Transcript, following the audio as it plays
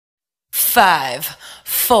5,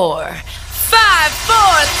 4, 5,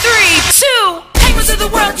 4, 3, 2. Penguins of the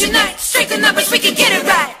world unite. Strength in numbers, we can get it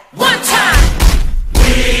right. One time.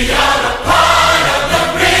 We are a part of the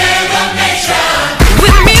Rhythm Nation.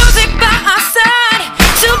 With music by our side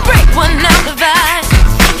to break one out divide.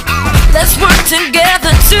 Let's work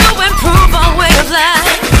together to improve our way of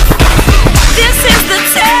life. This is the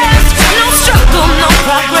test. No struggle, no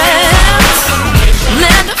progress.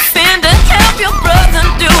 Lend a hand to help your brother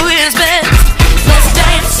do his best. Let's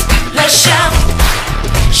dance, let's shout.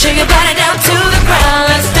 Shake your body down to the ground.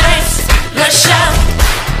 Let's dance, let's shout.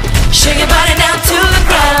 Shake your body down to the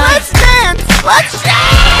ground. Let's dance, let's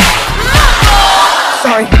dance.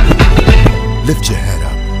 Sorry. Lift your head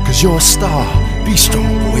up, cause you're a star. Be strong,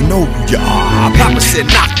 boy, know who you are. Papa said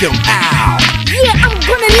knock them out. Yeah, I'm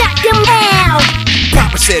gonna knock them out.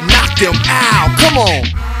 Papa said knock them out. Come on.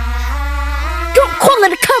 Don't call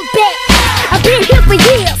it a comeback. I've been here for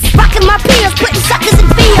years.